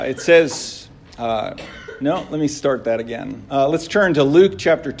It says, let me start that again. Let's turn to Luke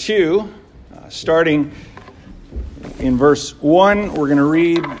chapter 2, starting in verse 1. We're going to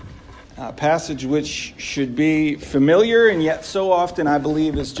read a passage which should be familiar, and yet so often I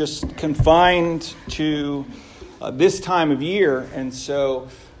believe is just confined to this time of year, and so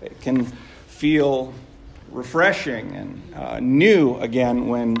it can feel refreshing and new again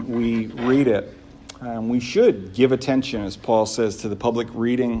when we read it. We should give attention, as Paul says, to the public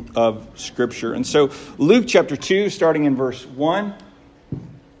reading of Scripture. And so Luke chapter 2, starting in verse 1,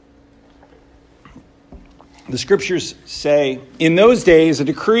 the Scriptures say, "In those days a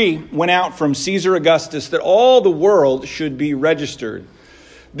decree went out from Caesar Augustus that all the world should be registered.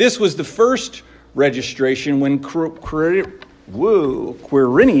 This was the first registration when Quirinius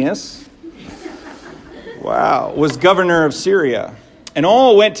was governor of Syria. And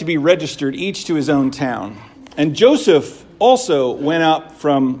all went to be registered, each to his own town. And Joseph also went up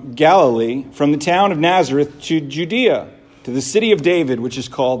from Galilee, from the town of Nazareth to Judea, to the city of David, which is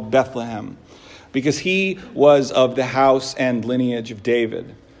called Bethlehem, because he was of the house and lineage of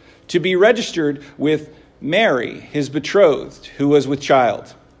David, to be registered with Mary, his betrothed, who was with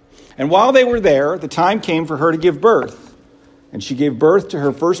child. And while they were there, the time came for her to give birth. And she gave birth to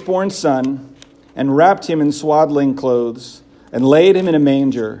her firstborn son, and wrapped him in swaddling clothes, and laid him in a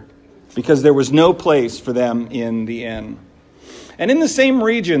manger, because there was no place for them in the inn. And in the same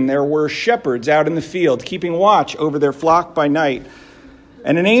region there were shepherds out in the field, keeping watch over their flock by night.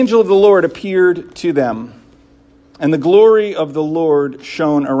 And an angel of the Lord appeared to them, and the glory of the Lord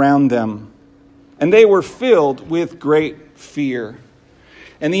shone around them. And they were filled with great fear.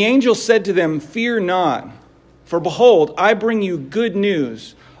 And the angel said to them, 'Fear not, for behold, I bring you good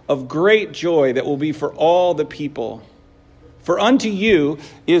news of great joy that will be for all the people. For unto you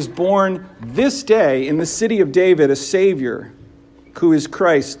is born this day in the city of David a Savior, who is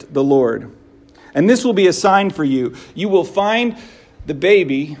Christ the Lord. And this will be a sign for you. You will find the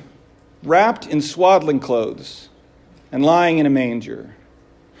baby wrapped in swaddling clothes and lying in a manger.'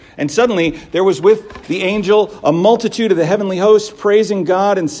 And suddenly there was with the angel a multitude of the heavenly host, praising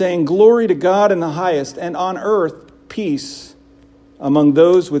God and saying, 'Glory to God in the highest, and on earth peace among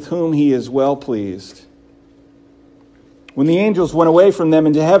those with whom he is well pleased.' When the angels went away from them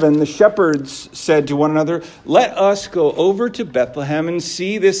into heaven, the shepherds said to one another, 'Let us go over to Bethlehem and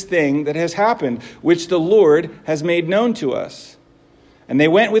see this thing that has happened, which the Lord has made known to us.' And they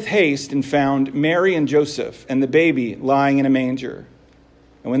went with haste and found Mary and Joseph and the baby lying in a manger.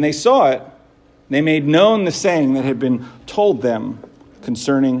 And when they saw it, they made known the saying that had been told them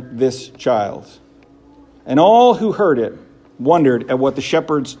concerning this child. And all who heard it wondered at what the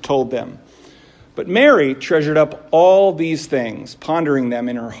shepherds told them. But Mary treasured up all these things, pondering them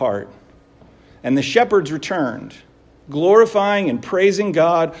in her heart. And the shepherds returned, glorifying and praising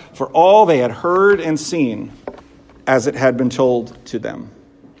God for all they had heard and seen, as it had been told to them."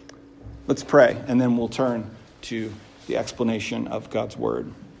 Let's pray, and then we'll turn to the explanation of God's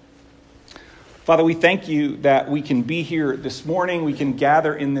word. Father, we thank you that we can be here this morning. We can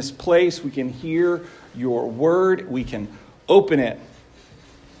gather in this place. We can hear your word. We can open it.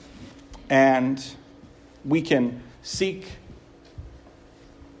 And we can seek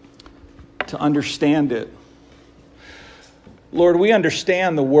to understand it. Lord, we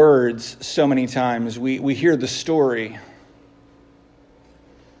understand the words so many times. We hear the story.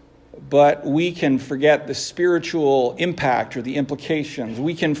 But we can forget the spiritual impact or the implications.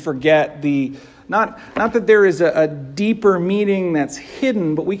 We can forget not that there is a deeper meaning that's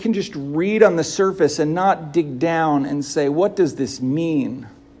hidden, but we can just read on the surface and not dig down and say, what does this mean?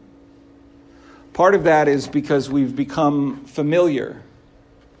 Part of that is because we've become familiar.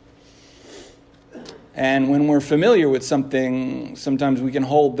 And when we're familiar with something, sometimes we can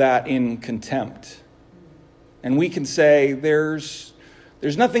hold that in contempt. And we can say, there's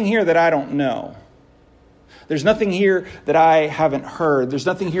nothing here that I don't know. There's nothing here that I haven't heard. There's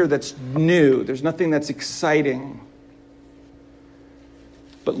nothing here that's new. There's nothing that's exciting.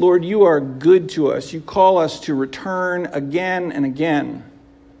 But Lord, you are good to us. You call us to return again and again,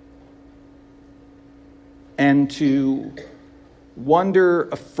 and to wonder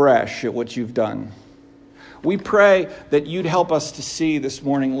afresh at what you've done. We pray that you'd help us to see this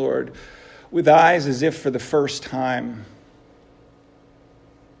morning, Lord, with eyes as if for the first time.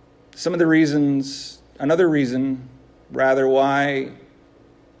 Another reason, why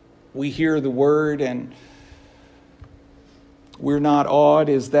we hear the word and we're not awed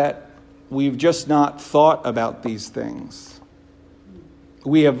is that we've just not thought about these things.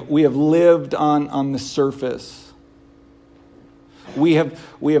 We have lived on the surface. We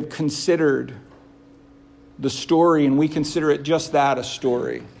have considered the story and we consider it just that, a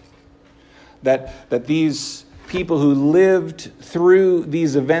story. That these people who lived through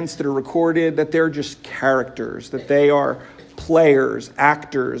these events that are recorded, that they're just characters, that they are players,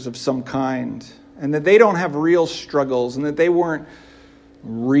 actors of some kind, and that they don't have real struggles, and that they weren't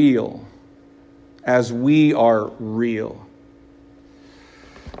real as we are real.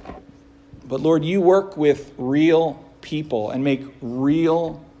 But Lord, you work with real people and make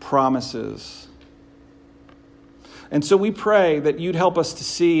real promises. And so we pray that you'd help us to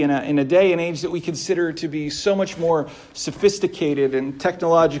see in a day and age that we consider to be so much more sophisticated and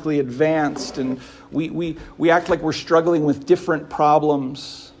technologically advanced, and we act like we're struggling with different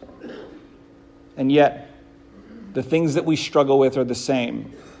problems, and yet the things that we struggle with are the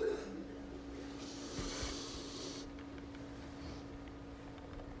same.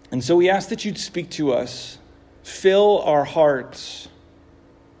 And so we ask that you'd speak to us, fill our hearts,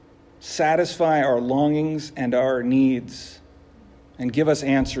 satisfy our longings and our needs, and give us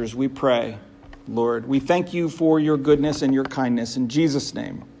answers, we pray, Lord. We thank you for your goodness and your kindness. In Jesus'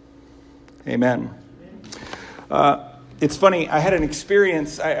 name, amen. It's funny, I had an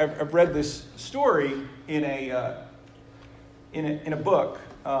experience. I've read this story in a book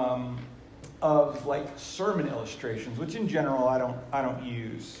of like sermon illustrations, which in general I don't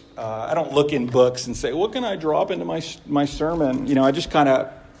use. I don't look in books and say, what can I drop into my sermon? You know, I just kind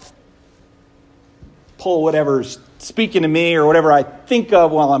of pull whatever's speaking to me or whatever I think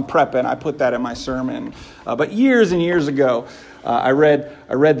of while I'm prepping. I put that in my sermon. But years and years ago, I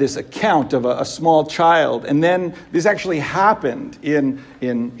read this account of a small child, and then this actually happened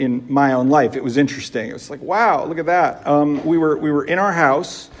in my own life. It was interesting. It was like, wow, look at that. We were in our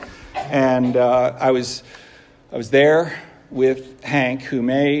house, and I was there with Hank, who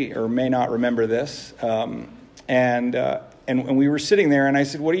may or may not remember this, and we were sitting there, and I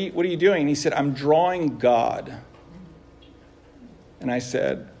said, "What are you doing?" And he said, "I'm drawing God." And I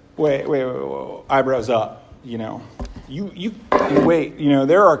said, "Wait, eyebrows up. You know, you wait. You know,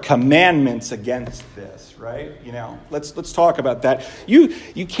 there are commandments against this, right? You know, let's talk about that. You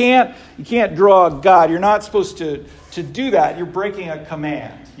can't draw God. You're not supposed to do that. You're breaking a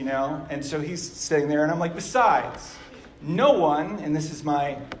command. You know." And so he's sitting there, and I'm like, besides, no one, and this is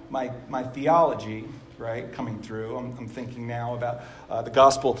my theology, right, coming through. I'm thinking now about the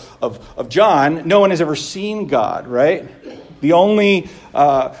Gospel of John. No one has ever seen God, right? The only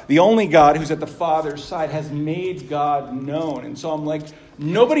God who's at the Father's side has made God known. And so I'm like,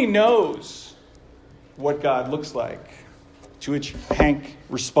 nobody knows what God looks like. To which Hank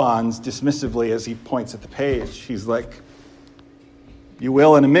responds dismissively as he points at the page. He's like, "You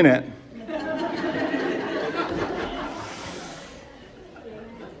will in a minute."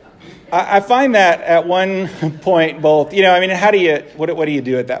 I find that at one point both, you know, I mean, what do you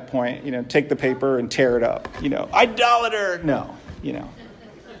do at that point? You know, take the paper and tear it up. You know, idolater. No, you know,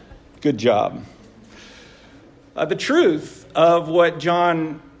 good job. The truth of what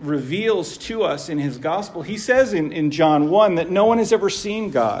John reveals to us in his gospel, he says in John 1 that no one has ever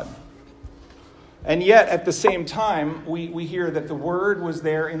seen God. And yet, at the same time, we hear that the Word was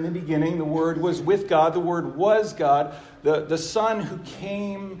there in the beginning. The Word was with God. The Word was God. The Son who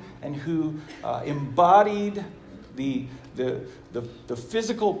came and who embodied the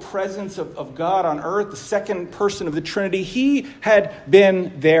physical presence of God on earth, the second person of the Trinity, he had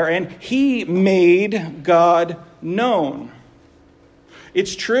been there and he made God known.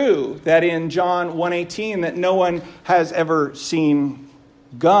 It's true that in John 1:18 that no one has ever seen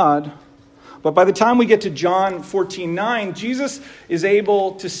God. But by the time we get to John 14:9, Jesus is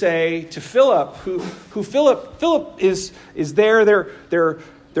able to say to Philip, who Philip is there.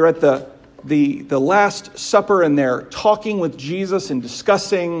 They're at the Last Supper, and they're talking with Jesus and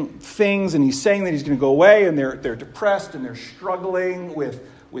discussing things, and he's saying that he's going to go away, and they're depressed and they're struggling with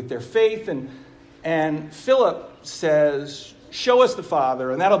their faith, and Philip says, "Show us the Father,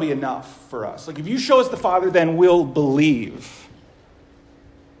 and that'll be enough for us. Like, if you show us the Father, then we'll believe."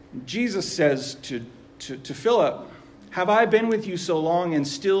 Jesus says to Philip, "Have I been with you so long and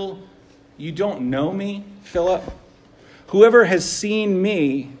still you don't know me, Philip? Whoever has seen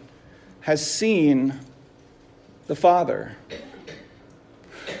me has seen the Father."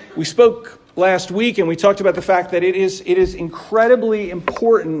 We spoke last week and we talked about the fact that it is incredibly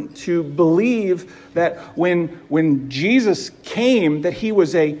important to believe that when Jesus came, that he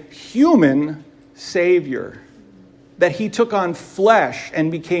was a human Savior, that he took on flesh and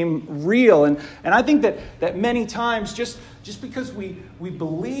became real. And I think that many times, just because we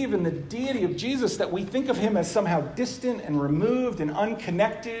believe in the deity of Jesus, that we think of him as somehow distant and removed and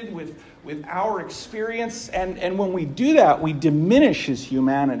unconnected with our experience. And when we do that, we diminish his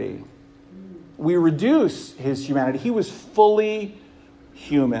humanity. we reduce his humanity. He was fully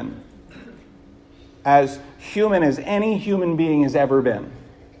human. As human as any human being has ever been.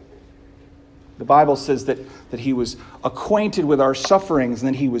 The Bible says that he was acquainted with our sufferings,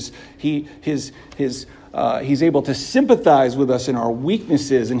 and that he's able to sympathize with us in our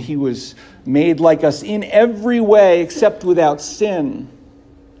weaknesses, and he was made like us in every way except without sin.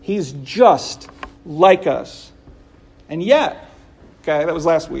 He's just like us. And yet, okay, that was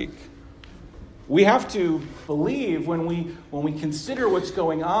last week. We have to believe when we consider what's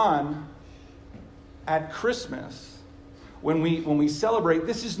going on at Christmas, when we celebrate,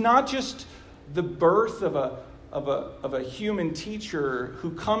 this is not just the birth of a human teacher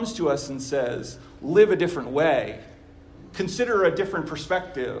who comes to us and says, live a different way. Consider a different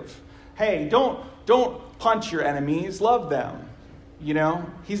perspective. Hey, don't punch your enemies, love them. You know,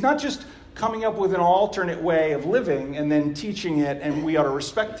 he's not just coming up with an alternate way of living and then teaching it, and we ought to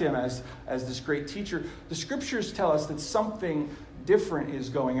respect him as this great teacher. The scriptures tell us that something different is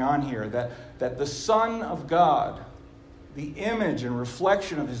going on here, that the Son of God, the image and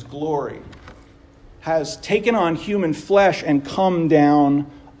reflection of his glory, has taken on human flesh and come down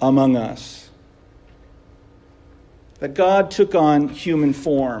among us. That God took on human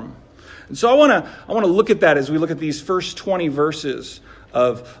form. And so I want to look at that as we look at these first 20 verses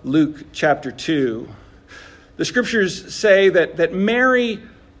of Luke chapter 2. The scriptures say that Mary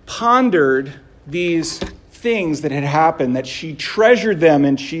pondered these things that had happened, that she treasured them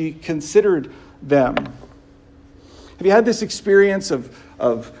and she considered them. Have you had this experience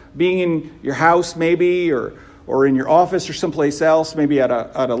of being in your house maybe, or in your office or someplace else, maybe at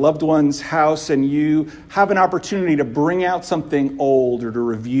a loved one's house, and you have an opportunity to bring out something old or to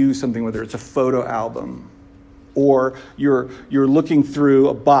review something, whether it's a photo album, or you're looking through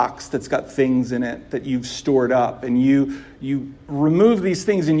a box that's got things in it that you've stored up, and you remove these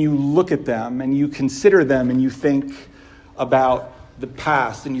things and you look at them and you consider them and you think about the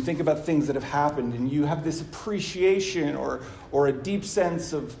past and you think about things that have happened, and you have this appreciation or a deep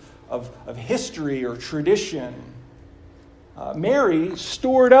sense of history or tradition. Mary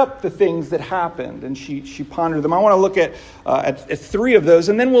stored up the things that happened, and she pondered them. I want to look at three of those,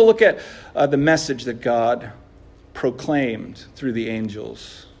 and then we'll look at the message that God proclaimed through the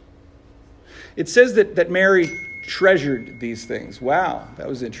angels. It says that Mary treasured these things. Wow, that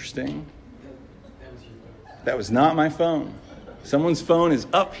was interesting. That was not my phone. Someone's phone is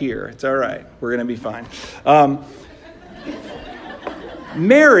up here. It's all right. We're going to be fine.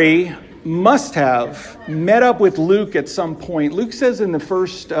 Mary must have met up with Luke at some point. Luke says in the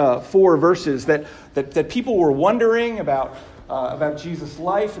first 4 verses that people were wondering about Jesus'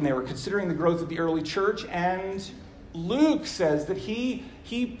 life, and they were considering the growth of the early church. And Luke says that he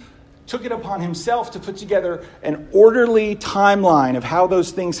took it upon himself to put together an orderly timeline of how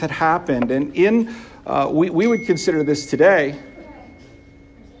those things had happened. And we would consider this today.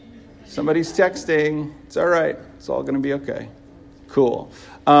 Somebody's texting. It's all right. It's all going to be okay. Cool.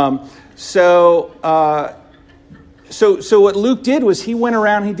 So what Luke did was he went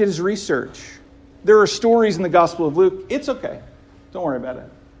around and he did his research. There are stories in the Gospel of Luke. It's okay. Don't worry about it.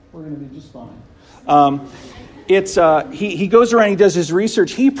 We're going to be just fine. He goes around, he does his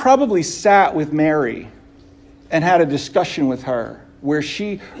research. He probably sat with Mary and had a discussion with her where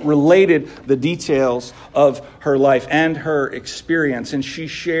she related the details of her life and her experience, and she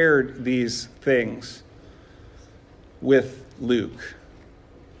shared these things with Luke.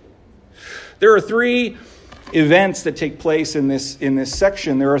 There are 3 events that take place in this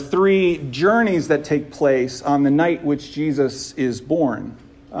section. There are 3 journeys that take place on the night which Jesus is born.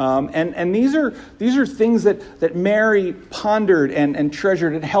 And these are things that Mary pondered and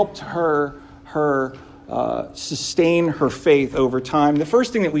treasured and helped her sustain her faith over time. The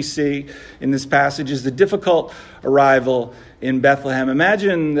first thing that we see in this passage is the difficult arrival in Bethlehem.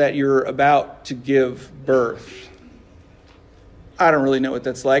 Imagine that you're about to give birth. I don't really know what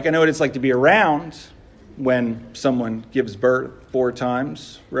that's like. I know what it's like to be around when someone gives birth 4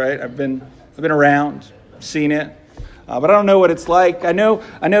 times, right? I've been around, seen it. But I don't know what it's like. I know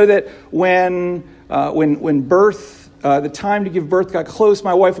that when birth, the time to give birth got close,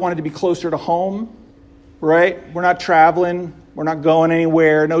 my wife wanted to be closer to home, right? We're not traveling. We're not going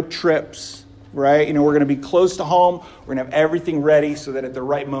anywhere. No trips, right? We're going to be close to home. We're going to have everything ready so that at the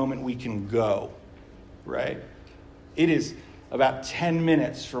right moment we can go, right? It is about 10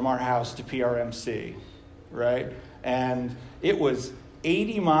 minutes from our house to PRMC, right? And it was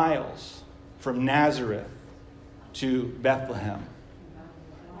 80 miles from Nazareth to Bethlehem.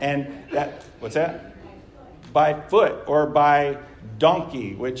 And what's that? by foot or by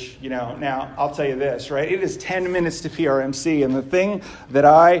donkey, which, now I'll tell you this, right? It is 10 minutes to PRMC, and the thing that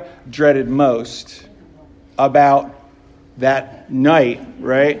I dreaded most about that night,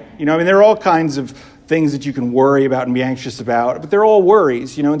 right? There are all kinds of things that you can worry about and be anxious about, but they're all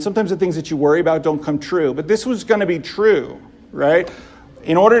worries, and sometimes the things that you worry about don't come true. But this was going to be true, right?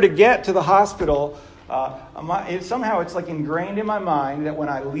 In order to get to the hospital, somehow it's like ingrained in my mind that when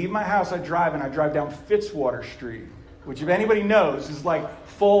I leave my house, I drive down Fitzwater Street, which if anybody knows is like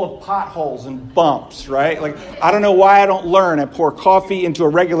full of potholes and bumps, right? Like, I don't know why I don't learn. I pour coffee into a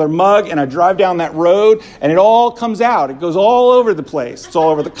regular mug and I drive down that road and it all comes out. It goes all over the place. It's all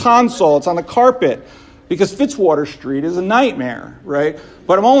over the console. It's on the carpet because Fitzwater Street is a nightmare, right?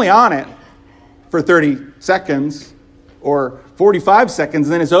 But I'm only on it for 30 seconds or 45 seconds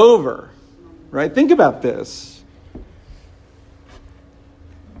and then it's over, right? Think about this.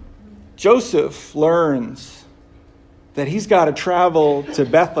 Joseph learns that he's got to travel to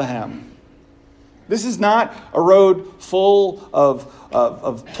Bethlehem. This is not a road full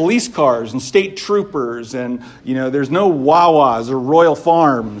of police cars and state troopers and, there's no Wawas or Royal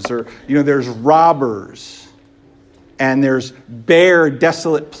Farms or, there's robbers. And there's bare,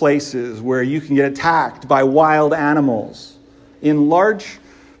 desolate places where you can get attacked by wild animals. In large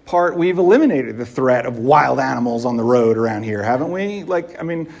part, we've eliminated the threat of wild animals on the road around here, haven't we?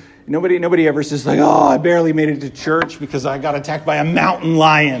 Nobody ever says oh, I barely made it to church because I got attacked by a mountain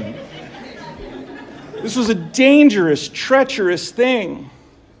lion. This was a dangerous, treacherous thing.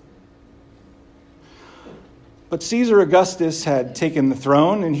 But Caesar Augustus had taken the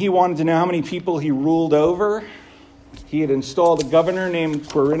throne and he wanted to know how many people he ruled over. He had installed a governor named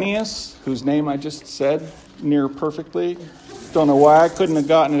Quirinius, whose name I just said near perfectly. Don't know why I couldn't have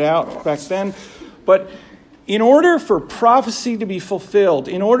gotten it out back then. But in order for prophecy to be fulfilled,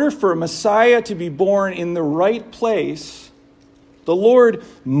 in order for Messiah to be born in the right place, the Lord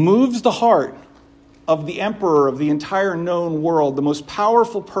moves the heart of the emperor of the entire known world, the most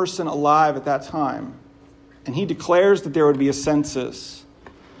powerful person alive at that time. And he declares that there would be a census.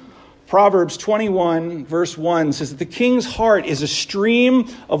 Proverbs 21, verse 1 says that the king's heart is a stream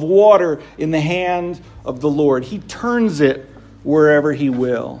of water in the hand of the Lord. He turns it wherever he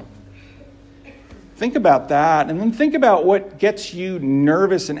will. Think about that, and then think about what gets you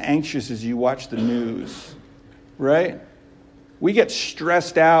nervous and anxious as you watch the news, right? We get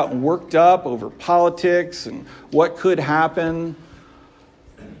stressed out and worked up over politics and what could happen.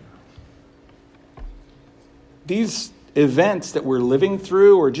 These events that we're living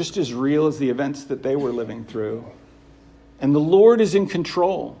through are just as real as the events that they were living through. And the Lord is in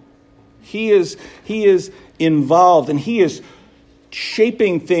control. He is involved, and he is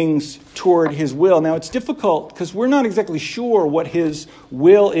shaping things toward his will. Now, it's difficult because we're not exactly sure what his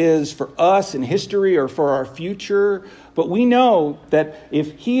will is for us in history or for our future, but we know that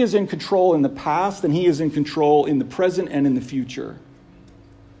if he is in control in the past, then he is in control in the present and in the future.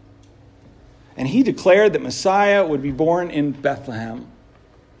 And he declared that Messiah would be born in Bethlehem.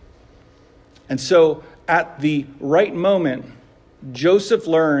 And so, at the right moment, Joseph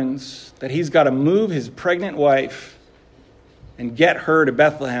learns that he's got to move his pregnant wife and get her to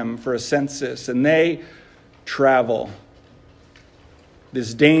Bethlehem for a census. And they travel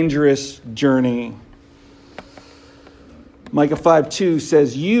this dangerous journey. Micah 5:2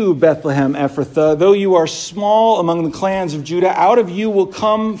 says, "You, Bethlehem Ephrathah, though you are small among the clans of Judah, out of you will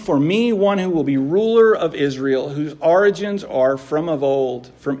come for me one who will be ruler of Israel, whose origins are from of old,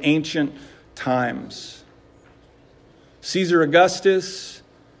 from ancient times." Caesar Augustus,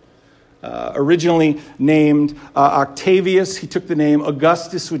 originally named Octavius, he took the name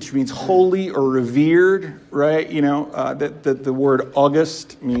Augustus, which means holy or revered, right? The word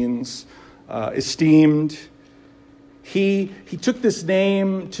August means esteemed. He took this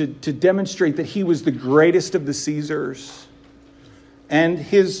name to demonstrate that he was the greatest of the Caesars. And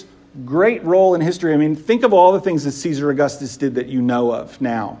his great role in history, think of all the things that Caesar Augustus did that you know of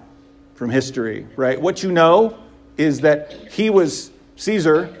now from history, right? What you know is that he was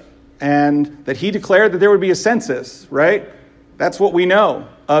Caesar and that he declared that there would be a census, right? That's what we know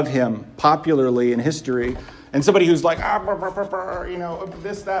of him popularly in history. And somebody who's like,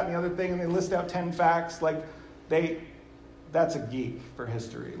 this, that, and the other thing, and they list out 10 facts, that's a geek for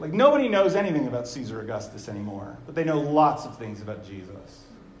history. Nobody knows anything about Caesar Augustus anymore, but they know lots of things about Jesus.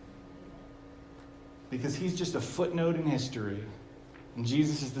 Because he's just a footnote in history, and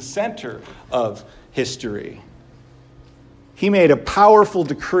Jesus is the center of history. He made a powerful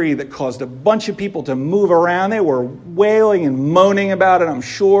decree that caused a bunch of people to move around. They were wailing and moaning about it, I'm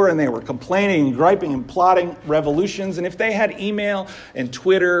sure, and they were complaining and griping and plotting revolutions. And if they had email and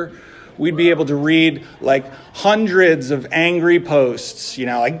Twitter we'd be able to read like hundreds of angry posts,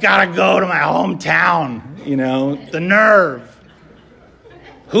 I gotta go to my hometown, the nerve.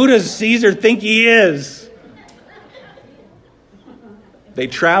 Who does Caesar think he is? They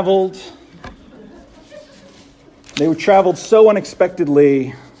traveled so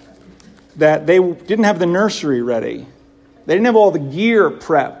unexpectedly that they didn't have the nursery ready. They didn't have all the gear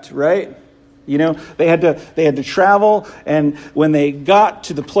prepped, right? They had to travel, and when they got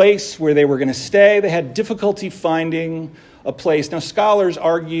to the place where they were going to stay, they had difficulty finding a place. Now, scholars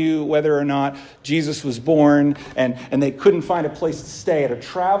argue whether or not Jesus was born, and they couldn't find a place to stay at a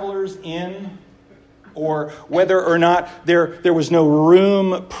traveler's inn, or whether or not there was no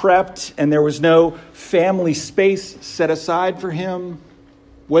room prepped and there was no family space set aside for him.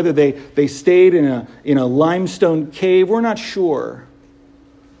 Whether they stayed in a limestone cave, we're not sure.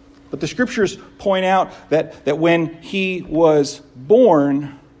 But the scriptures point out that when he was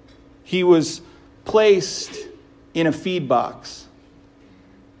born, he was placed in a feed box.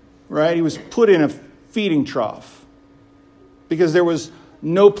 Right? He was put in a feeding trough because there was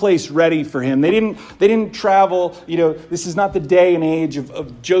no place ready for him. They didn't travel, this is not the day and age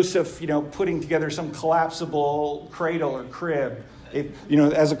of Joseph, putting together some collapsible cradle or crib.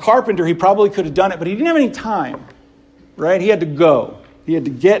 As a carpenter, he probably could have done it, but he didn't have any time, right? He had to go. He had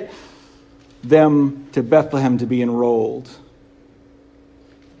to get them to Bethlehem to be enrolled.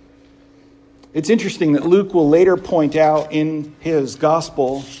 It's interesting that Luke will later point out in his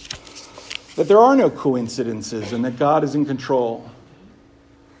gospel that there are no coincidences and that God is in control.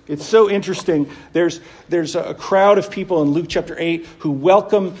 It's so interesting. There's a crowd of people in Luke chapter 8 who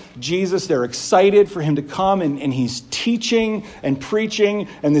welcome Jesus. They're excited for him to come, and he's teaching and preaching.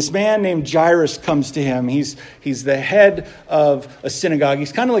 And this man named Jairus comes to him. He's the head of a synagogue.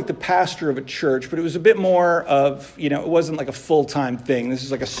 He's kind of like the pastor of a church, but it was a bit more of, it wasn't like a full-time thing. This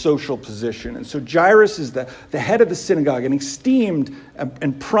is like a social position. And so Jairus is the head of the synagogue, an esteemed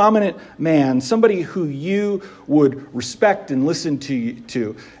and prominent man, somebody who you would respect and listen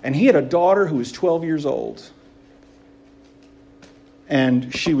to. And he had a daughter who was 12 years old.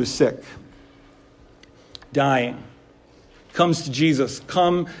 And she was sick, dying. Comes to Jesus,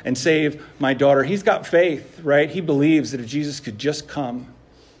 come and save my daughter. He's got faith, right? He believes that if Jesus could just come,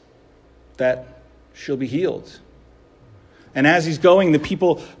 that she'll be healed. And as he's going, the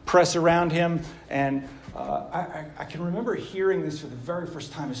people press around him. And I can remember hearing this for the very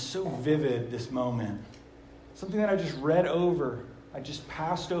first time. It's so vivid, this moment. Something that I just read over. I just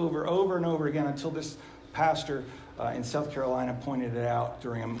passed over and over again until this pastor in South Carolina pointed it out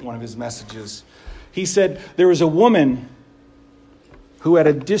during one of his messages. He said there was a woman who had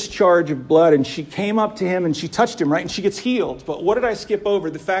a discharge of blood, and she came up to him and she touched him, right? And she gets healed. But what did I skip over?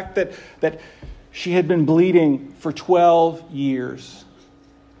 The fact that she had been bleeding for 12 years.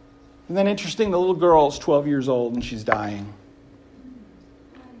 And then interesting, the little girl's 12 years old and she's dying.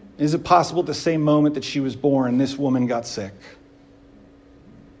 Is it possible at the same moment that she was born, this woman got sick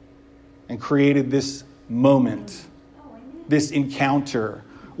and created this moment, this encounter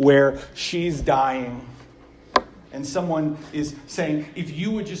where she's dying and someone is saying, if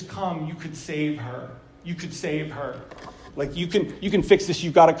you would just come, you could save her. You could save her. Like, you can fix this.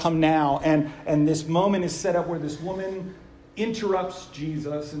 You've got to come now. And this moment is set up where this woman interrupts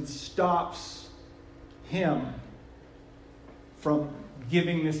Jesus and stops him from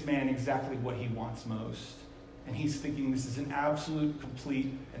giving this man exactly what he wants most. And he's thinking this is an absolute,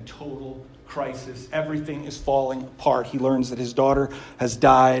 complete, and total crisis. Everything is falling apart. He learns that his daughter has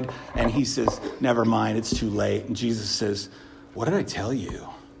died, and he says, never mind, it's too late. And Jesus says, what did I tell you?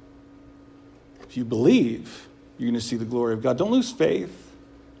 If you believe, you're going to see the glory of God. Don't lose faith.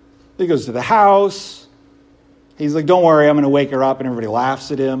 He goes to the house. He's like, don't worry, I'm going to wake her up. And everybody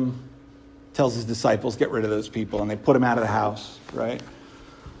laughs at him. Tells his disciples, get rid of those people. And they put him out of the house, right?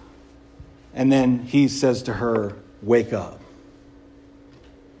 And then he says to her, wake up.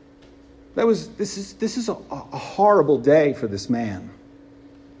 This is a horrible day for this man.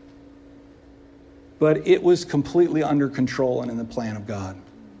 But it was completely under control and in the plan of God.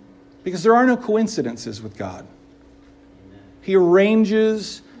 Because there are no coincidences with God. He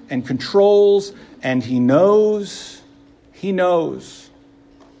arranges and controls, and he knows. He knows.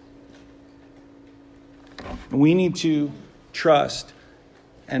 And we need to trust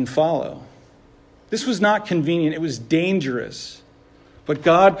and follow. This was not convenient. It was dangerous. But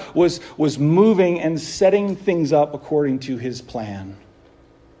God was moving and setting things up according to his plan.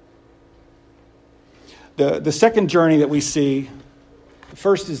 The second journey that we see, the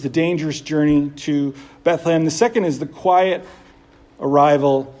first is the dangerous journey to Bethlehem. The second is the quiet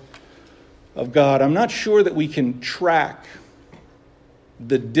arrival of God. I'm not sure that we can track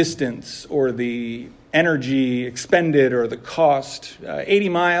the distance or the energy expended or the cost. 80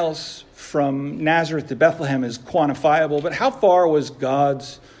 miles from Nazareth to Bethlehem is quantifiable, but how far was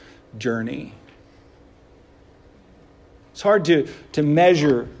God's journey? It's hard to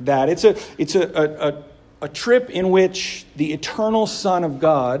measure that. It's a trip in which the eternal Son of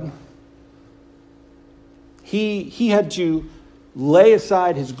God, he had to lay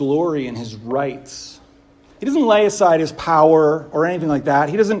aside his glory and his rights. He doesn't lay aside his power or anything like that.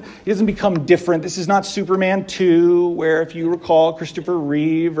 He doesn't become different. This is not Superman 2, where, if you recall, Christopher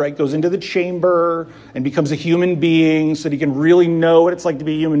Reeve, right, goes into the chamber and becomes a human being so that he can really know what it's like to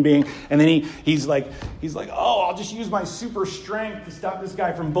be a human being. And then he's like, oh, I'll just use my super strength to stop this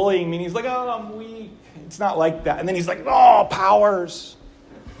guy from bullying me. And he's like, oh, I'm weak. It's not like that. And then he's like, oh, powers.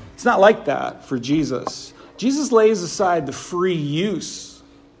 It's not like that for Jesus. Jesus lays aside the free use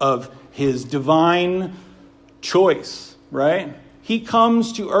of his divine choice, right? He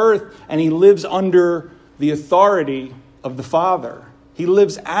comes to earth and he lives under the authority of the Father. He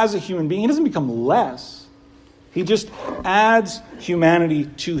lives as a human being. He doesn't become less. He just adds humanity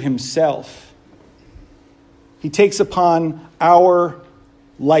to himself. He takes upon our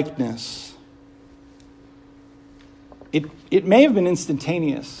likeness. It may have been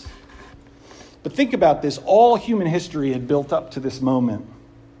instantaneous, but think about this. All human history had built up to this moment.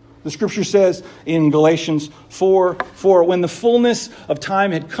 The scripture says in Galatians 4:4, when the fullness of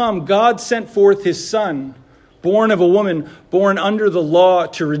time had come, God sent forth his Son, born of a woman, born under the law,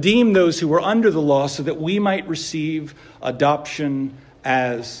 to redeem those who were under the law, so that we might receive adoption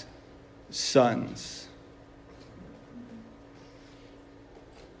as sons.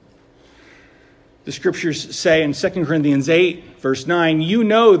 The scriptures say in 2 Corinthians 8, verse 9, you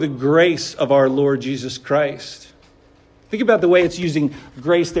know the grace of our Lord Jesus Christ. Think about the way it's using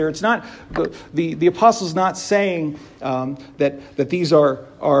grace there. It's not the apostle's not saying that these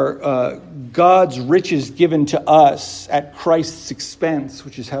are God's riches given to us at Christ's expense,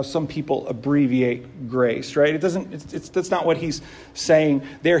 which is how some people abbreviate grace, right? That's not what he's saying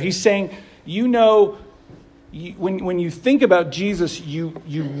there. He's saying, you know, when you think about Jesus, you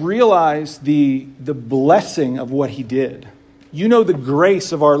realize the blessing of what he did. You know the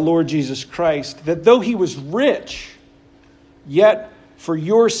grace of our Lord Jesus Christ, that though he was rich, yet for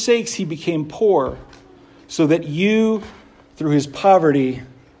your sakes he became poor, so that you, through his poverty,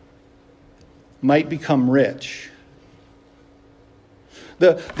 might become rich.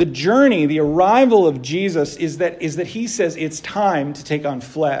 The journey, the arrival of Jesus is that he says it's time to take on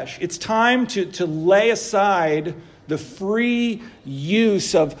flesh. It's time to lay aside the free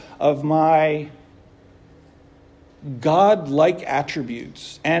use of my God-like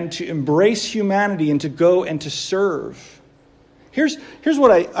attributes and to embrace humanity and to go and to serve. Here's what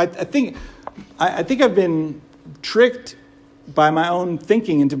I think. I think I've been tricked by my own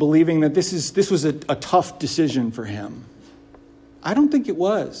thinking into believing that this was a tough decision for him. I don't think it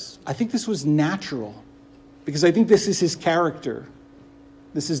was. I think this was natural, because I think this is his character.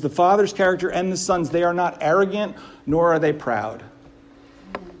 This is the Father's character and the Son's. They are not arrogant, nor are they proud.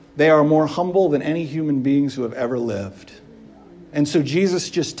 They are more humble than any human beings who have ever lived. And so Jesus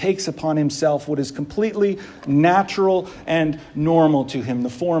just takes upon himself what is completely natural and normal to him, the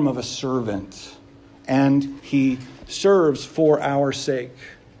form of a servant. And he serves for our sake.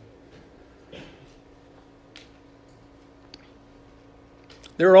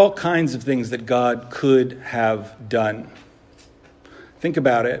 There are all kinds of things that God could have done. Think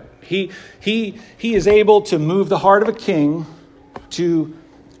about it. He is able to move the heart of a king to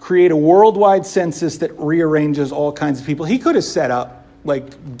create a worldwide census that rearranges all kinds of people. He could have set up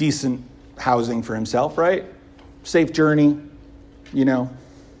like decent housing for himself, right? Safe journey,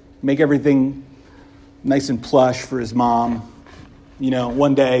 make everything nice and plush for his mom.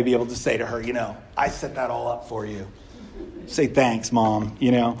 One day be able to say to her, I set that all up for you. Say thanks, Mom.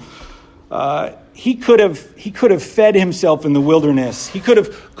 He could have fed himself in the wilderness. He could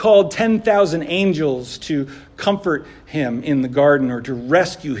have called 10,000 angels to comfort him in the garden or to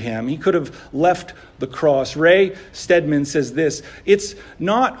rescue him. He could have left the cross. Ray Stedman says this: it's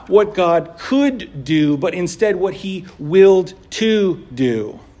not what God could do, but instead what he willed to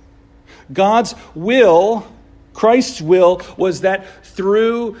do. God's will, Christ's will, was that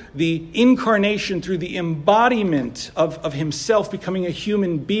through the incarnation, through the embodiment of himself becoming a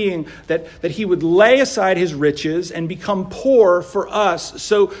human being, that he would lay aside his riches and become poor for us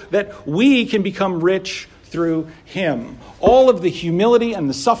so that we can become rich through him. All of the humility and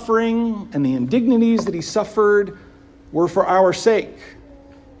the suffering and the indignities that he suffered were for our sake.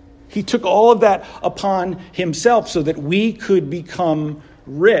 He took all of that upon himself so that we could become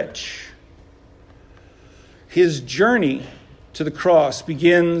rich. His journey to the cross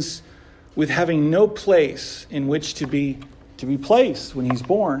begins with having no place in which to be placed when he's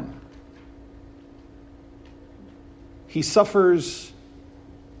born. He suffers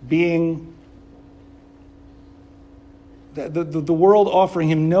being the world offering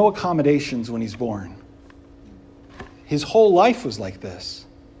him no accommodations when he's born. His whole life was like this.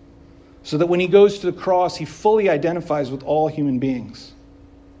 So that when he goes to the cross, he fully identifies with all human beings.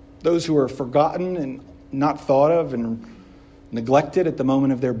 Those who are forgotten and not thought of and neglected at the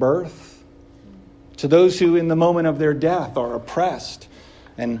moment of their birth, to those who in the moment of their death are oppressed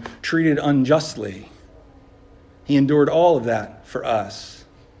and treated unjustly. He endured all of that for us.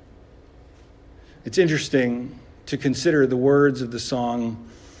 It's interesting to consider the words of the song,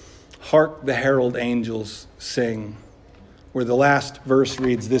 "Hark the Herald Angels Sing," where the last verse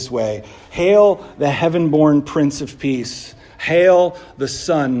reads this way: "Hail the heaven-born Prince of Peace. Hail the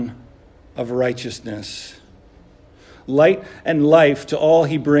Son of Righteousness. Light and life to all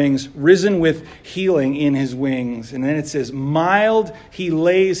he brings, risen with healing in his wings." And then it says, "Mild he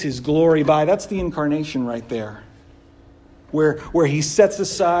lays his glory by." That's the incarnation right there. Where he sets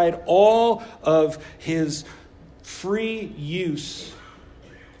aside all of his free use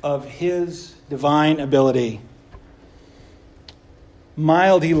of his divine ability.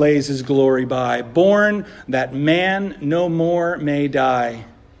 Mild he lays his glory by, born that man no more may die.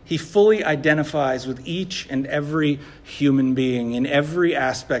 He fully identifies with each and every human being in every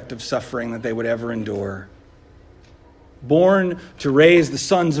aspect of suffering that they would ever endure. Born to raise the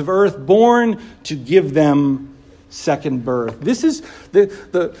sons of earth, born to give them second birth. This is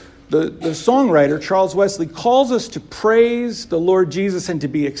the songwriter, Charles Wesley, calls us to praise the Lord Jesus and to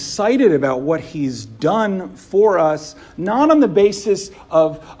be excited about what he's done for us, not on the basis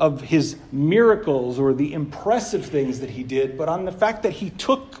of his miracles or the impressive things that he did, but on the fact that he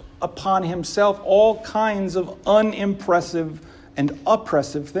took upon himself all kinds of unimpressive and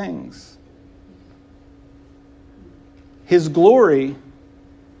oppressive things. His glory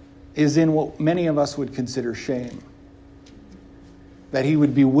is in what many of us would consider shame. That he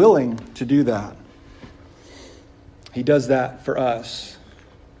would be willing to do that. He does that for us.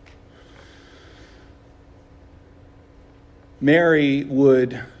 Mary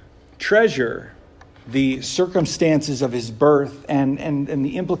would treasure the circumstances of his birth and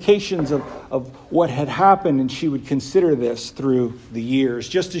the implications of what had happened, and she would consider this through the years,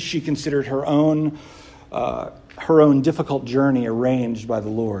 just as she considered her own difficult journey arranged by the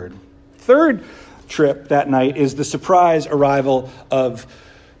Lord. Third trip that night is the surprise arrival of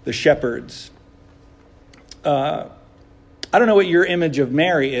the shepherds. I don't know what your image of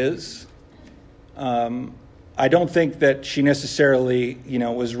Mary is. I don't think that she necessarily,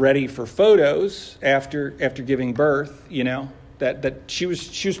 was ready for photos after giving birth. That she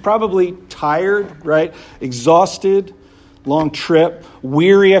was probably tired, right? Exhausted. Long trip,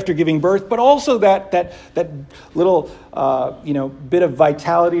 weary after giving birth, but also that little bit of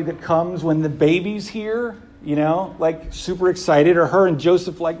vitality that comes when the baby's here, like super excited, or her and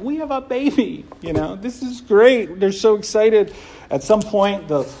Joseph like, we have a baby, this is great. They're so excited. At some point,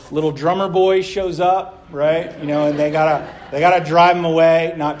 the little drummer boy shows up, right? And they gotta drive him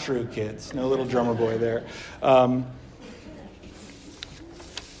away. Not true, kids. No little drummer boy there.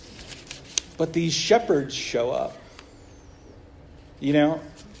 But these shepherds show up.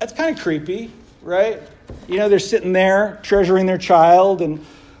 That's kind of creepy, right? They're sitting there treasuring their child, and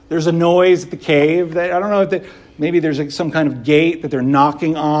there's a noise at the cave. I don't know if maybe there's some kind of gate that they're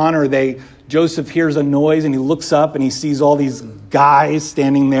knocking on, or Joseph hears a noise and he looks up and he sees all these guys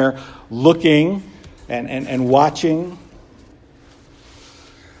standing there looking and watching.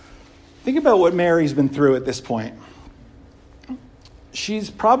 Think about what Mary's been through at this point.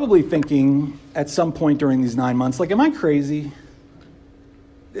 She's probably thinking at some point during these 9 months, like, am I crazy?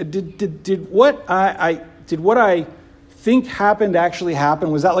 Did what I think happened actually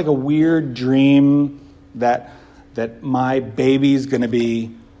happen? Was that like a weird dream that my baby's going to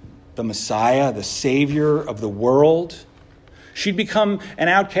be the Messiah, the Savior of the world? She'd become an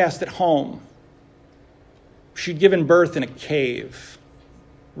outcast at home. She'd given birth in a cave,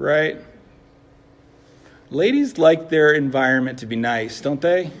 right? Ladies like their environment to be nice, don't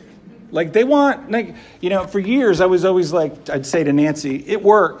they? Like they want, for years I was always like, I'd say to Nancy, it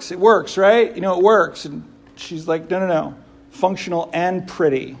works, right? It works. And she's like, no. Functional and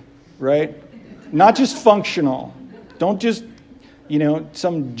pretty, right? Not just functional. Don't just,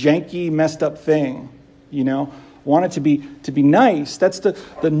 some janky, messed up thing, Want it to be nice. That's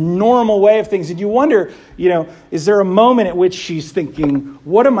the normal way of things. And you wonder, is there a moment at which she's thinking,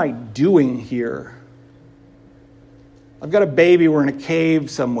 what am I doing here? I've got a baby, we're in a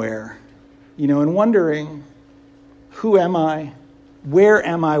cave somewhere, and wondering, Who am I? Where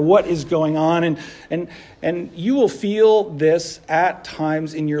am I? What is going on? And you will feel this at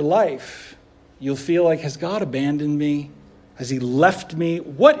times in your life. You'll feel like, has God abandoned me? Has he left me?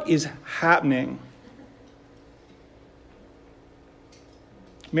 What is happening?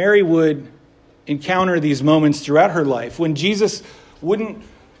 Mary would encounter these moments throughout her life. When Jesus wouldn't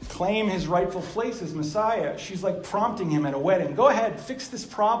claim his rightful place as Messiah, she's like prompting him at a wedding. Go ahead, fix this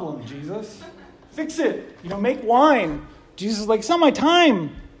problem, Jesus. Fix it. Make wine. Jesus is like, it's not my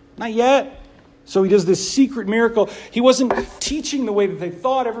time. Not yet. So he does this secret miracle. He wasn't teaching the way that they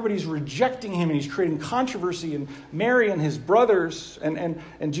thought. Everybody's rejecting him, and he's creating controversy. And Mary and his brothers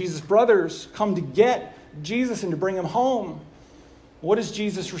and Jesus' brothers come to get Jesus and to bring him home. What is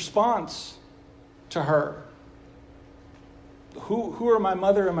Jesus' response to her? Who are my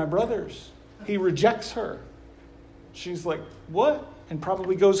mother and my brothers? He rejects her. She's like, what? And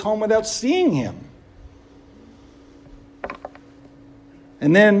probably goes home without seeing him.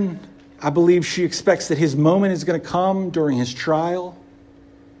 And then I believe she expects that his moment is going to come during his trial.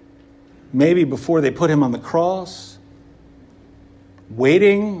 Maybe before they put him on the cross.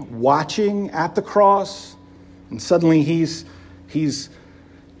 Waiting, watching at the cross. And suddenly he's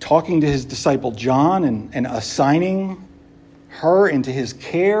talking to his disciple John and assigning her into his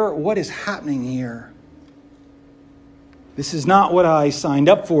care. What is happening here? This is not what I signed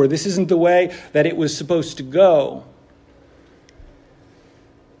up for. This isn't the way that it was supposed to go.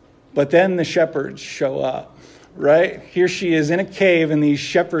 But then the shepherds show up, right? Here she is in a cave, and these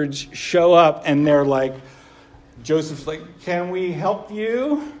shepherds show up, and they're like, Joseph's like, can we help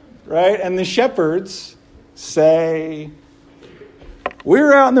you? Right? And the shepherds say, we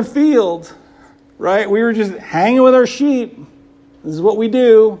were out in the field, right? We were just hanging with our sheep. This is what we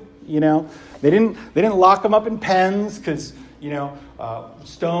do, They didn't lock them up in pens because,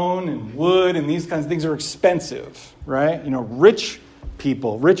 stone and wood and these kinds of things are expensive, right? Rich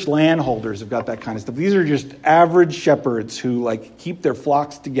people, rich landholders have got that kind of stuff. These are just average shepherds who keep their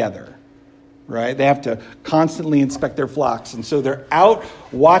flocks together, right? They have to constantly inspect their flocks. And so they're out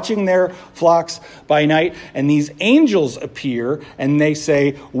watching their flocks by night, and these angels appear and they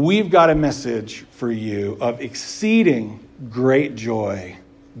say, we've got a message for you of exceeding great joy.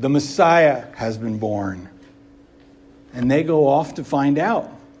 The Messiah has been born. And they go off to find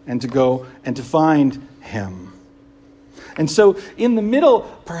out and to find him. And so in the middle,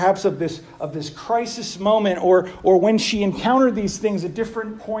 perhaps, of this crisis moment, or when she encountered these things at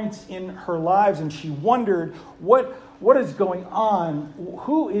different points in her lives, and she wondered, what is going on?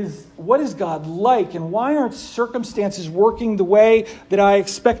 What is God like? And why aren't circumstances working the way that I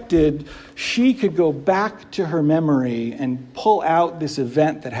expected? She could go back to her memory and pull out this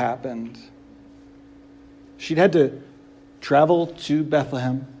event that happened. She'd had to travel to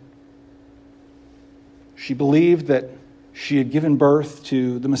Bethlehem. She believed that she had given birth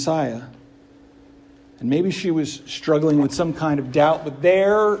to the Messiah. And maybe she was struggling with some kind of doubt. But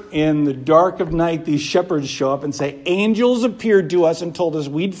there in the dark of night, these shepherds show up and say, angels appeared to us and told us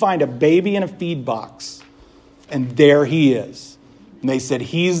we'd find a baby in a feed box. And there he is. And they said,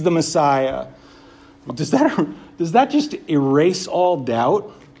 he's the Messiah. Well, does that just erase all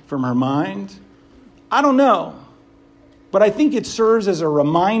doubt from her mind? I don't know. But I think it serves as a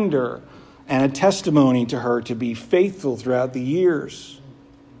reminder and a testimony to her to be faithful throughout the years.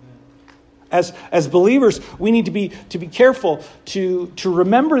 As believers, we need to be careful to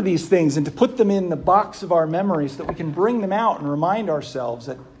remember these things and to put them in the box of our memories so that we can bring them out and remind ourselves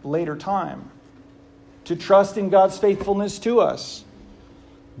at a later time. To trust in God's faithfulness to us.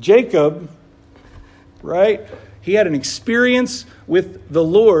 Jacob, right? He had an experience with the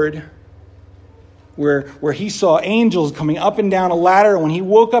Lord where he saw angels coming up and down a ladder. And when he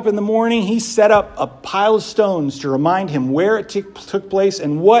woke up in the morning, he set up a pile of stones to remind him where it took place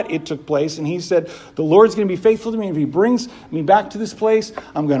and what it took place. And he said, the Lord's going to be faithful to me. If he brings me back to this place,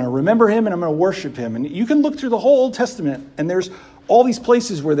 I'm going to remember him and I'm going to worship him. And you can look through the whole Old Testament, and there's all these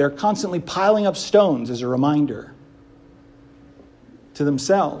places where they're constantly piling up stones as a reminder to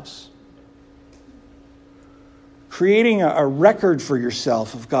themselves. Creating a record for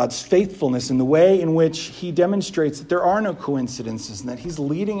yourself of God's faithfulness in the way in which he demonstrates that there are no coincidences and that he's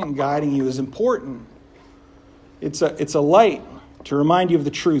leading and guiding you is important. It's a light to remind you of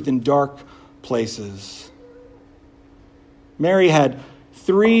the truth in dark places. Mary had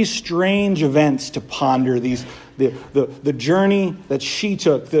 3 strange events to ponder. The journey that she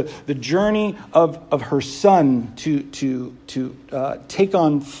took, the journey of her son to take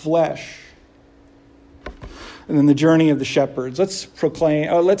on flesh. And then the journey of the shepherds. Let's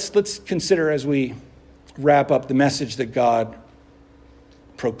consider as we wrap up the message that God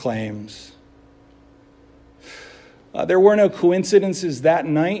proclaims. There were no coincidences that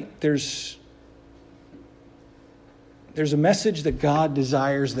night. There's a message that God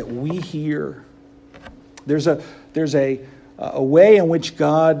desires that we hear. There's a way in which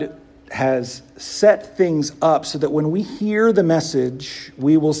God has set things up so that when we hear the message,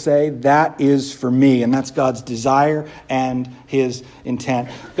 we will say, that is for me. And that's God's desire and his intent.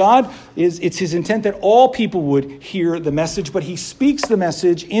 It's his intent that all people would hear the message, but he speaks the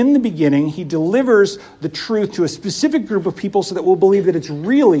message in the beginning. He delivers the truth to a specific group of people so that we'll believe that it's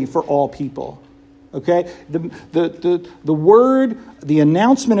really for all people. Okay? The word, the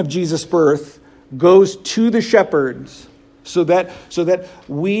announcement of Jesus' birth goes to the shepherds so that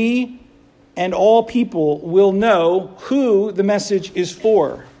we and all people will know who the message is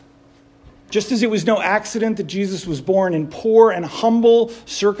for. Just as it was no accident that Jesus was born in poor and humble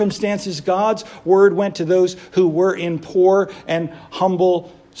circumstances, God's word went to those who were in poor and humble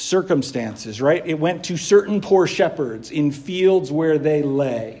circumstances, right? It went to certain poor shepherds in fields where they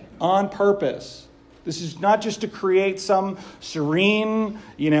lay on purpose. This is not just to create some serene,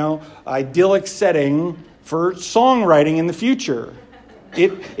 idyllic setting for songwriting in the future.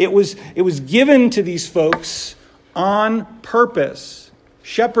 It was given to these folks on purpose.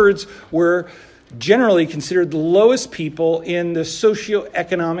 Shepherds were generally considered the lowest people in the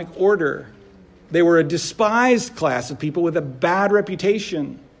socioeconomic order. They were a despised class of people with a bad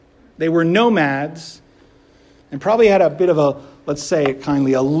reputation. They were nomads and probably had a bit of a, let's say it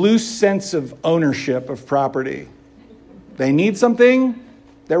kindly, a loose sense of ownership of property. They need something,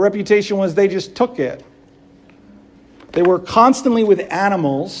 their reputation was they just took it. They were constantly with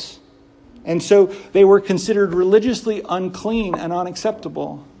animals, and so they were considered religiously unclean and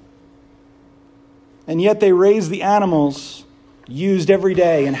unacceptable. And yet they raised the animals used every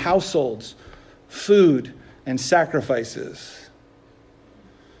day in households, food, and sacrifices.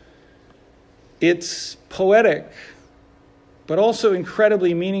 It's poetic, but also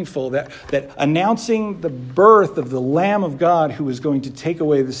incredibly meaningful that announcing the birth of the Lamb of God who is going to take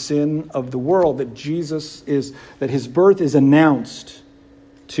away the sin of the world, that his birth is announced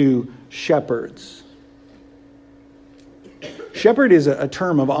to shepherds. Shepherd is a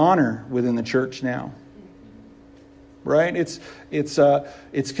term of honor within the church now, right?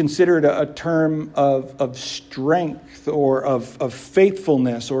 It's considered a term of strength or of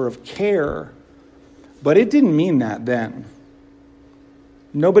faithfulness or of care, but it didn't mean that then.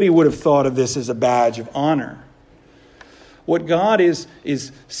 Nobody would have thought of this as a badge of honor. What God is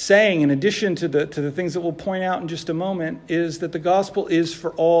saying, in addition to the things that we'll point out in just a moment, is that the gospel is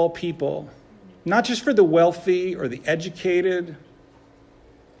for all people. Not just for the wealthy or the educated,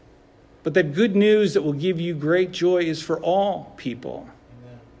 but that good news that will give you great joy is for all people.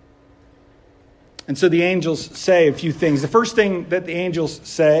 And so the angels say a few things. The first thing that the angels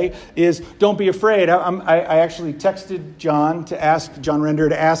say is, don't be afraid. I actually texted John Render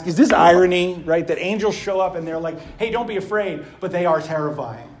to ask, is this irony, right? That angels show up and they're like, hey, don't be afraid, but they are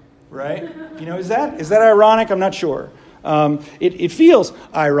terrifying, right? Is that ironic? I'm not sure. It feels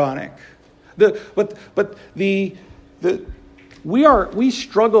ironic. We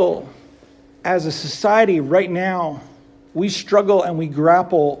struggle as a society right now. We struggle and we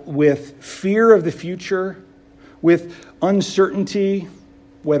grapple with fear of the future, with uncertainty,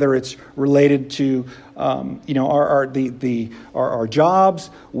 whether it's related to our jobs.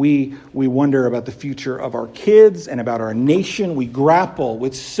 We wonder about the future of our kids and about our nation. We grapple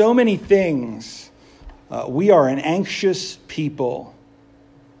with so many things. We are an anxious people.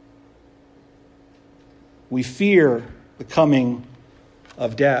 We fear the coming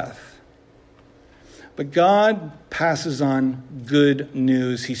of death. But God passes on good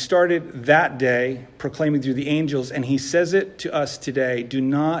news. He started that day proclaiming through the angels, and he says it to us today. Do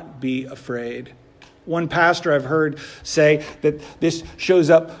not be afraid. One pastor I've heard say that this shows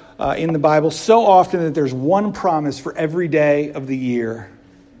up in the Bible so often that there's one promise for every day of the year.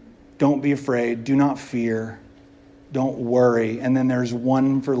 Don't be afraid. Do not fear. Don't worry. And then there's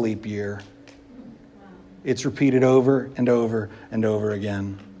one for leap year. It's repeated over and over and over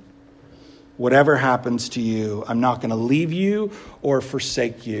again. Whatever happens to you, I'm not going to leave you or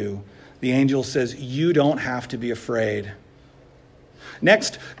forsake you. The angel says, you don't have to be afraid.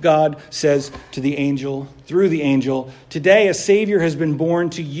 Next, God says to the angel, through the angel, today a Savior has been born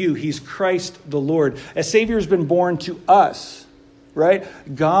to you. He's Christ the Lord. A Savior has been born to us, right?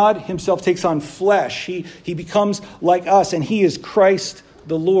 God himself takes on flesh. He becomes like us, and he is Christ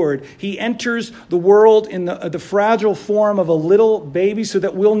the Lord. He enters the world in the fragile form of a little baby so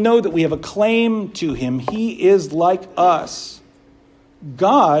that we'll know that we have a claim to him. He is like us.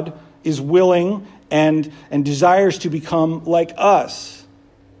 God is willing and desires to become like us.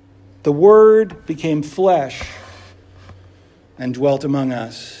 The Word became flesh and dwelt among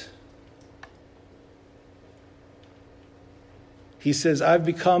us. He says, I've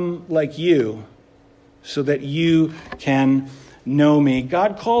become like you so that you can know me.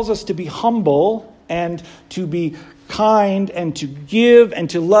 God calls us to be humble and to be kind and to give and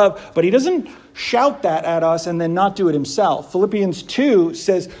to love, but he doesn't shout that at us and then not do it himself. Philippians 2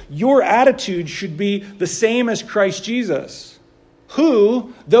 says, your attitude should be the same as Christ Jesus,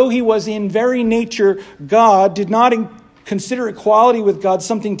 who, though he was in very nature God, did not consider equality with God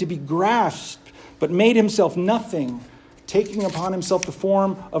something to be grasped, but made himself nothing, taking upon himself the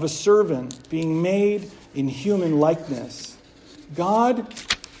form of a servant, being made in human likeness. God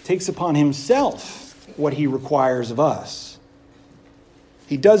takes upon himself what he requires of us.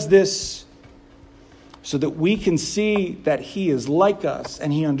 He does this so that we can see that he is like us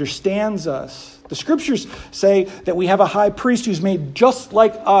and he understands us. The scriptures say that we have a high priest who's made just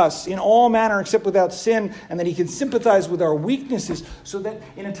like us in all manner except without sin, and that he can sympathize with our weaknesses so that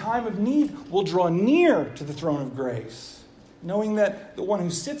in a time of need we'll draw near to the throne of grace, knowing that the one who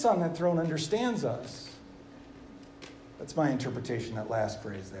sits on that throne understands us. That's my interpretation, that last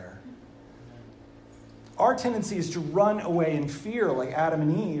phrase there. Our tendency is to run away in fear like Adam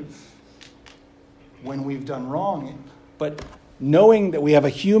and Eve when we've done wrong. But knowing that we have a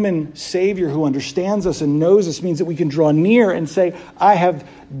human Savior who understands us and knows us means that we can draw near and say, I have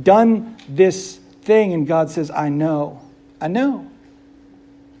done this thing. And God says, I know. I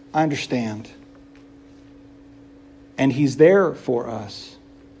understand. And he's there for us.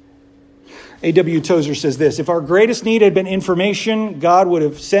 A.W. Tozer says this, if our greatest need had been information, God would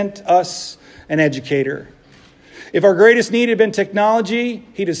have sent us an educator. If our greatest need had been technology,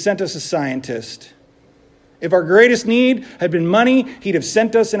 he'd have sent us a scientist. If our greatest need had been money, he'd have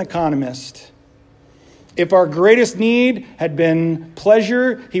sent us an economist. If our greatest need had been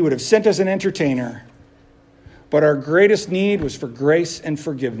pleasure, he would have sent us an entertainer. But our greatest need was for grace and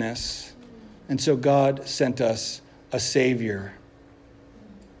forgiveness. And so God sent us a Savior.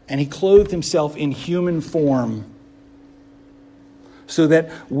 And he clothed himself in human form so that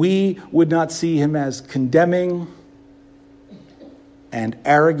we would not see him as condemning and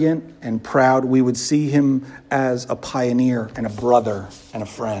arrogant and proud. We would see him as a pioneer and a brother and a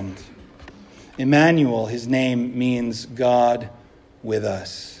friend. Emmanuel, his name means God with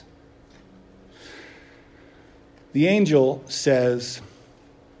us. The angel says,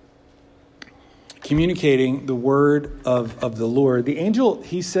 communicating the word of the Lord, the angel,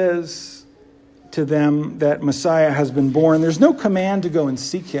 he says to them that Messiah has been born. There's no command to go and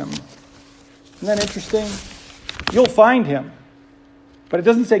seek him. Isn't that interesting? You'll find him. But it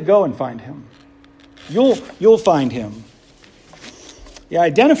doesn't say go and find him. You'll find him. He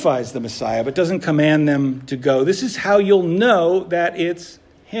identifies the Messiah, but doesn't command them to go. This is how you'll know that it's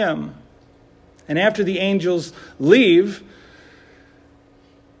him. And after the angels leave,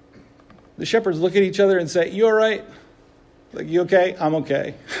 the shepherds look at each other and say, you all right? Like, you okay? I'm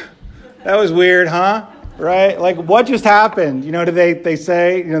okay. That was weird, huh? Right? Like, what just happened? They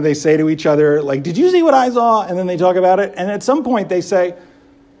say to each other, like, did you see what I saw? And then they talk about it. And at some point they say,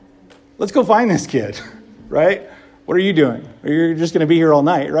 let's go find this kid, right? What are you doing? You're just going to be here all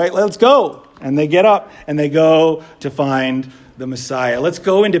night, right? Let's go. And they get up and they go to find the Messiah. Let's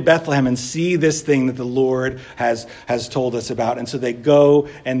go into Bethlehem and see this thing that the Lord has told us about. And so they go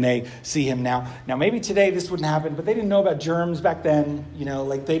and they see him now. Now, maybe today this wouldn't happen, but they didn't know about germs back then.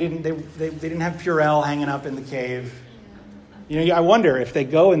 They didn't have Purell hanging up in the cave. I wonder if they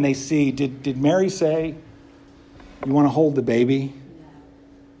go and they see, did Mary say, you want to hold the baby?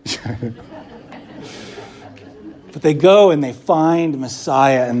 But they go and they find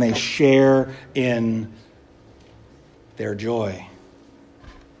Messiah and they share in their joy.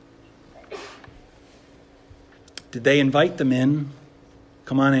 Did they invite them in?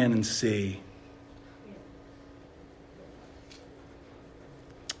 Come on in and see.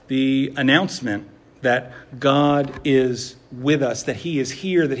 The announcement that God is with us, that he is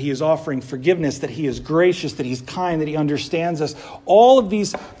here, that he is offering forgiveness, that he is gracious, that he's kind, that he understands us. All of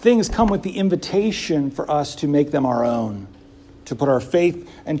these things come with the invitation for us to make them our own, to put our faith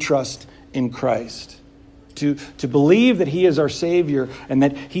and trust in Christ, to believe that he is our Savior and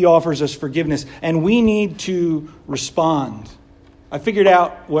that he offers us forgiveness. And we need to respond. I figured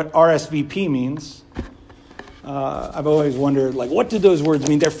out what RSVP means. I've always wondered, what do those words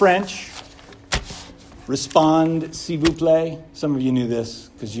mean? They're French. Respond, s'il vous plaît. Some of you knew this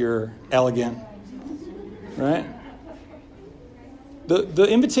because you're elegant, right? The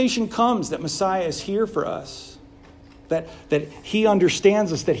invitation comes that Messiah is here for us, that he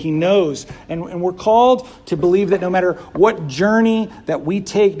understands us, that he knows. And we're called to believe that no matter what journey that we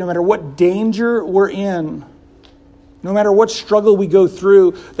take, no matter what danger we're in, No matter what struggle we go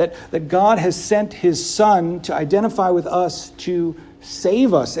through, that God has sent his Son to identify with us, to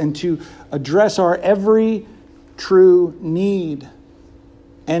save us, and to address our every true need,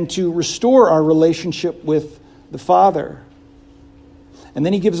 and to restore our relationship with the Father. And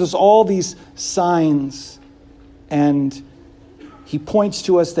then he gives us all these signs, and he points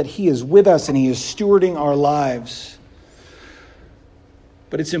to us that he is with us and he is stewarding our lives.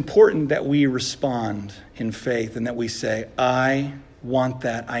 But it's important that we respond in faith and that we say, I want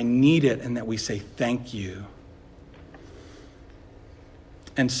that, I need it, and that we say, thank you.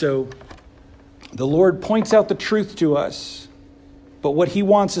 And so the Lord points out the truth to us, but what he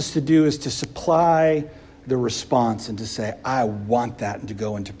wants us to do is to supply the response and to say, I want that, and to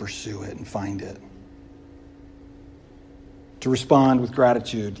go and to pursue it and find it. To respond with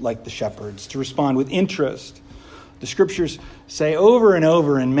gratitude like the shepherds, to respond with interest. The scriptures say over and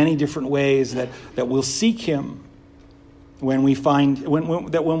over in many different ways that we'll seek him when we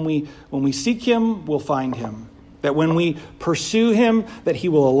seek him, we'll find him. That when we pursue him, that he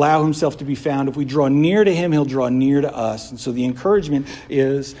will allow himself to be found. If we draw near to him, he'll draw near to us. And so the encouragement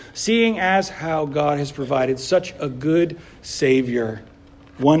is, seeing as how God has provided such a good Savior,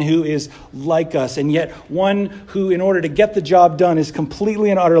 one who is like us, and yet one who, in order to get the job done, is completely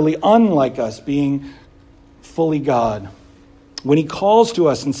and utterly unlike us, being fully God. When he calls to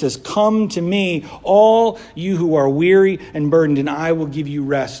us and says, come to me, all you who are weary and burdened, and I will give you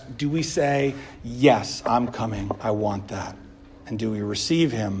rest, do we say, yes, I'm coming, I want that? And do we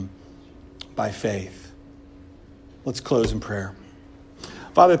receive him by faith? Let's close in prayer.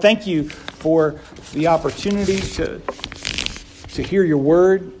 Father, thank you for the opportunity to hear your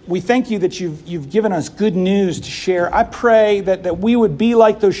word. We thank you that you've given us good news to share. I pray that we would be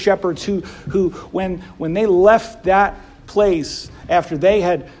like those shepherds who when they left that place after they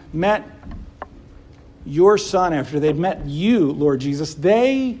had met your Son, after they'd met you, Lord Jesus,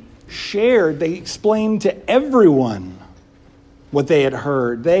 they explained to everyone what they had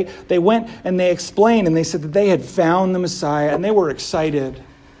heard. They went and they explained, and they said that they had found the Messiah, and they were excited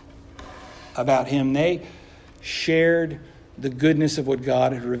about him. They shared the goodness of what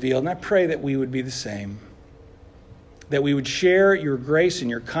God had revealed. And I pray that we would be the same. That we would share your grace and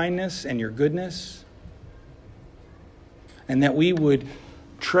your kindness and your goodness. And that we would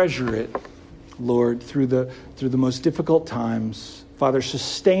treasure it, Lord, through the most difficult times. Father,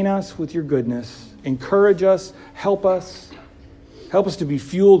 sustain us with your goodness. Encourage us. Help us. Help us to be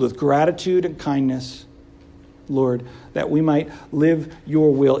fueled with gratitude and kindness, Lord, that we might live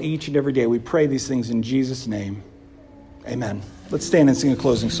your will each and every day. We pray these things in Jesus' name. Amen. Let's stand and sing a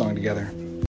closing song together.